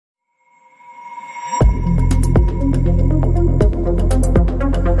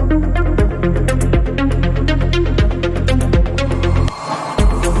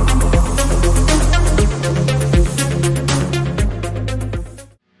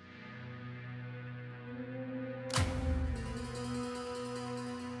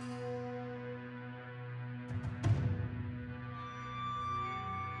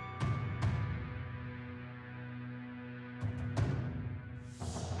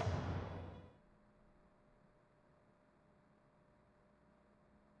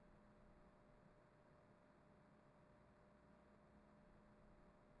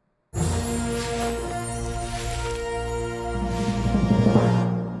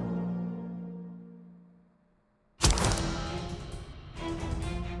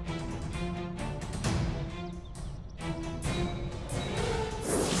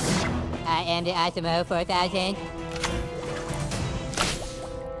am the Osmo 4000.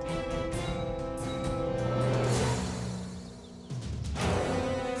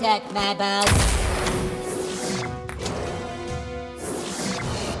 Suck my balls.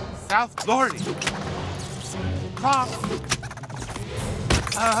 South Florida. Cross.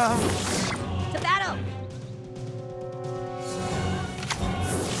 To battle!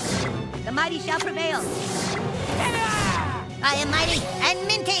 The mighty shall prevail. I am mighty and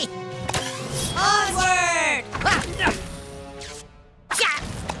minty. Onward!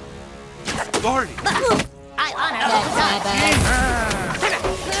 Lordy. I honor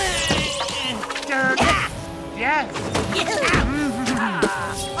Yes.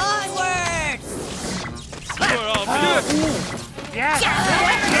 Onward! Yes.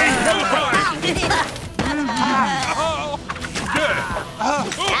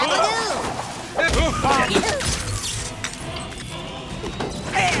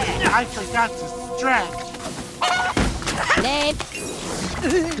 I forgot to stretch. Name.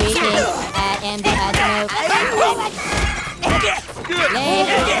 Greetings, I am the Osmo. Name.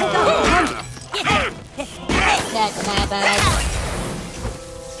 Suck my balls.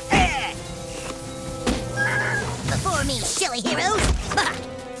 Before me, silly heroes!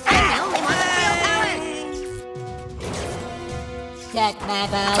 I'm the only one with real power! Suck my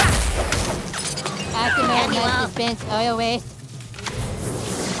balls. Osmo must dispense oil waste.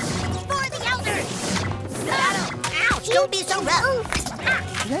 For the elders! Battle! Ouch! Don't be so rough!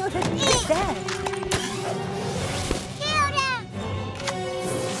 No, that's bad.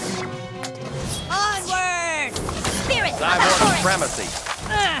 Onward! Spirit! Time for supremacy.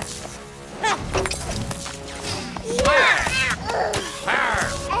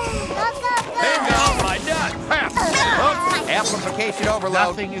 Bingo, my nut. Oops, amplification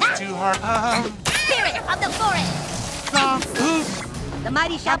overload. Nothing is too hard. Spirit of the forest! Oops. The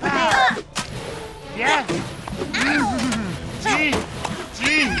mighty shall prevail! Yes.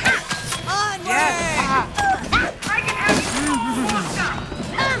 Gee. Onward! Yes.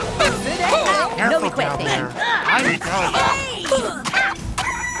 Careful down there. I go.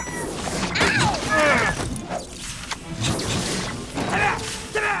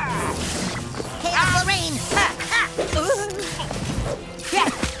 Chaos will reign!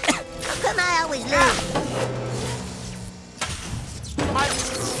 Come I always lose?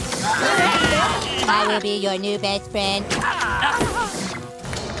 I will be your new best friend.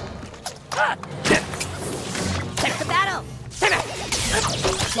 Take the battle!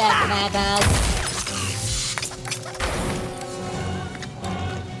 Suck my balls.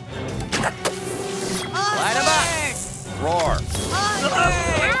 Light 'em up. Roar.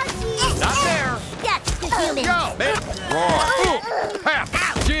 Not there. That's the human! Go, big. Roar. Pap.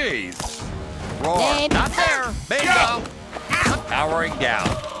 Jeez. Roar. Name. Not there. Bingo. Powering down.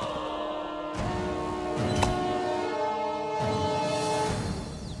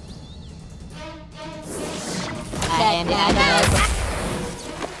 I am the Osmo.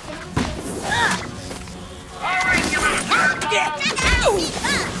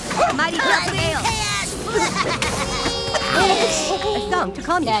 Mighty shall prevail! A song to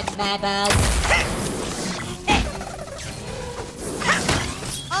calm you. Suck my balls.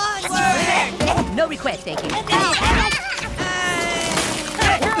 Onward! No request, thank you.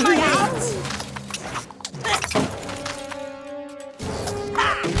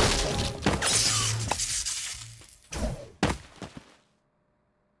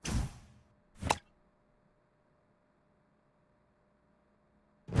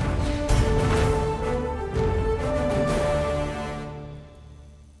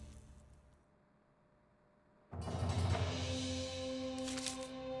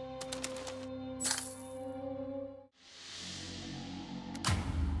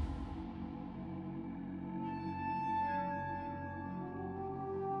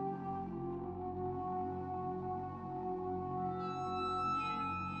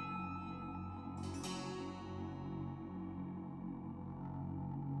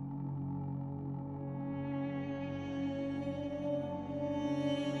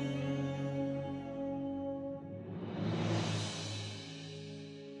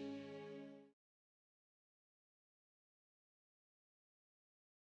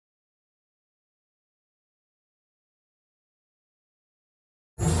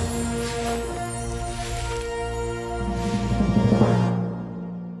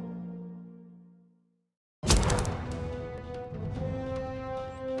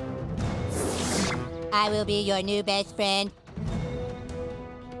 I will be your new best friend.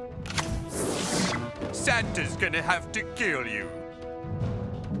 Santa's gonna have to kill you.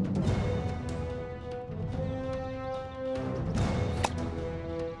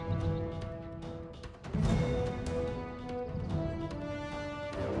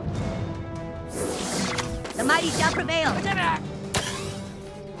 The mighty shall prevail.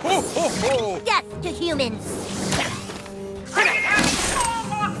 Ho, ho, ho! Death to humans.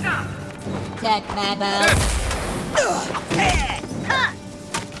 Check my boat.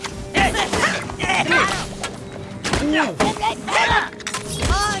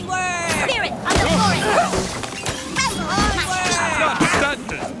 Onward! Spirit of the forest! Onward! Not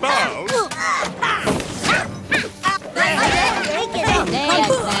Santa's bow. Check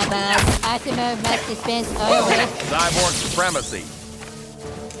my boat. Asimo must dispense always. Cyborg supremacy.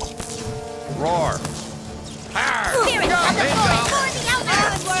 Roar. Power. Spirit of the forest! For the outer!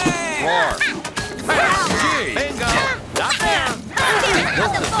 Roar. Gee. Bingo. Knock down. Spirit of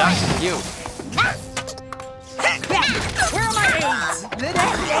This the is forest! not you. Where are my aids?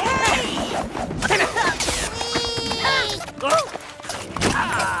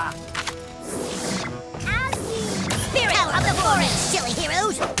 Spirit of the forest, silly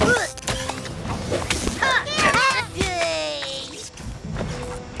heroes!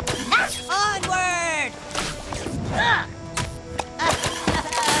 Onward!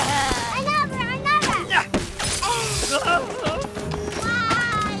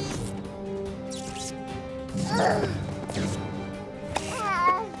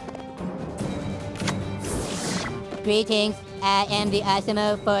 Greetings, I am the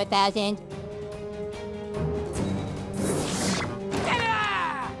Asimo 4000.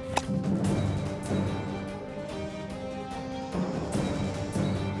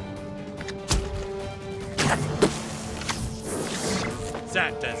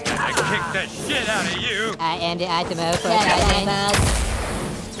 Santa's gonna kick the shit out of you. I am the Asimo 4000.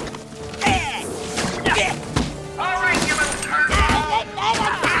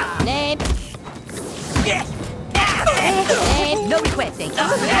 Name. Name. No requesting.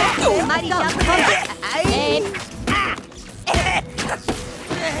 Mighty shall prevail. Name.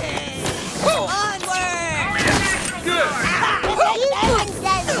 Onward! Good.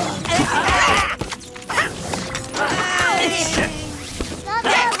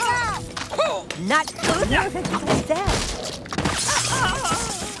 Not good. What's that?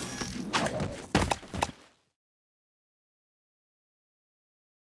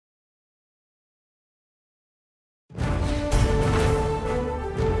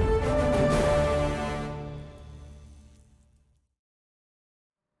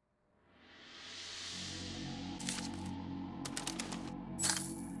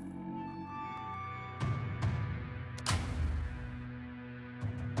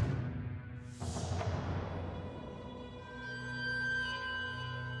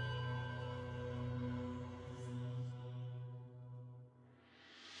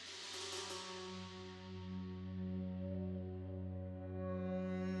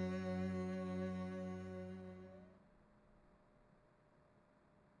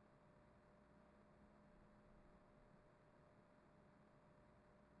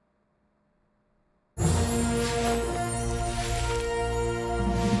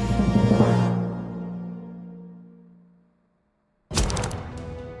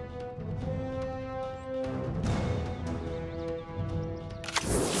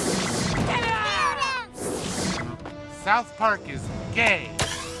 South Park is gay.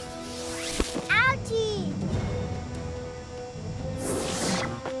 Ouchie!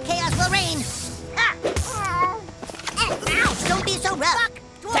 Chaos will reign! Ouch! Don't be so rough!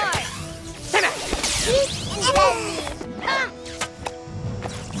 Dwarf!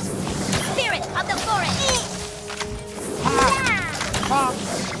 Spirit of the forest! Pop.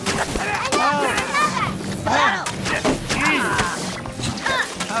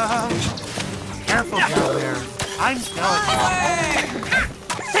 Careful down there. I'm delicate.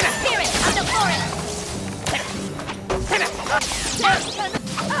 Spirit of the forest!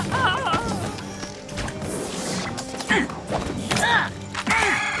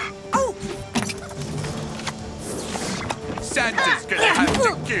 Santa's gonna have to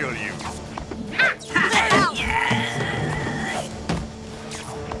kill you.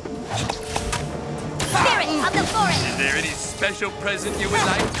 Spirit of the forest! Is there any special present you would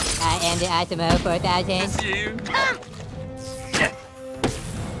like? I am the Asimo 4000. You?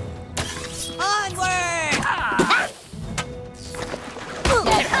 Onward!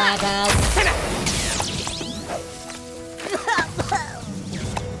 Check my boat.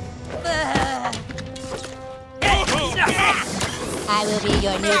 I will be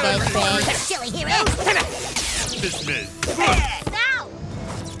your new best friend. Silly hero! Dismissed. Now!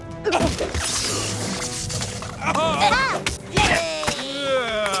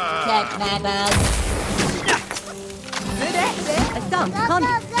 Check my boat. A song to calm you.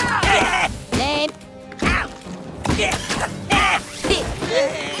 Name.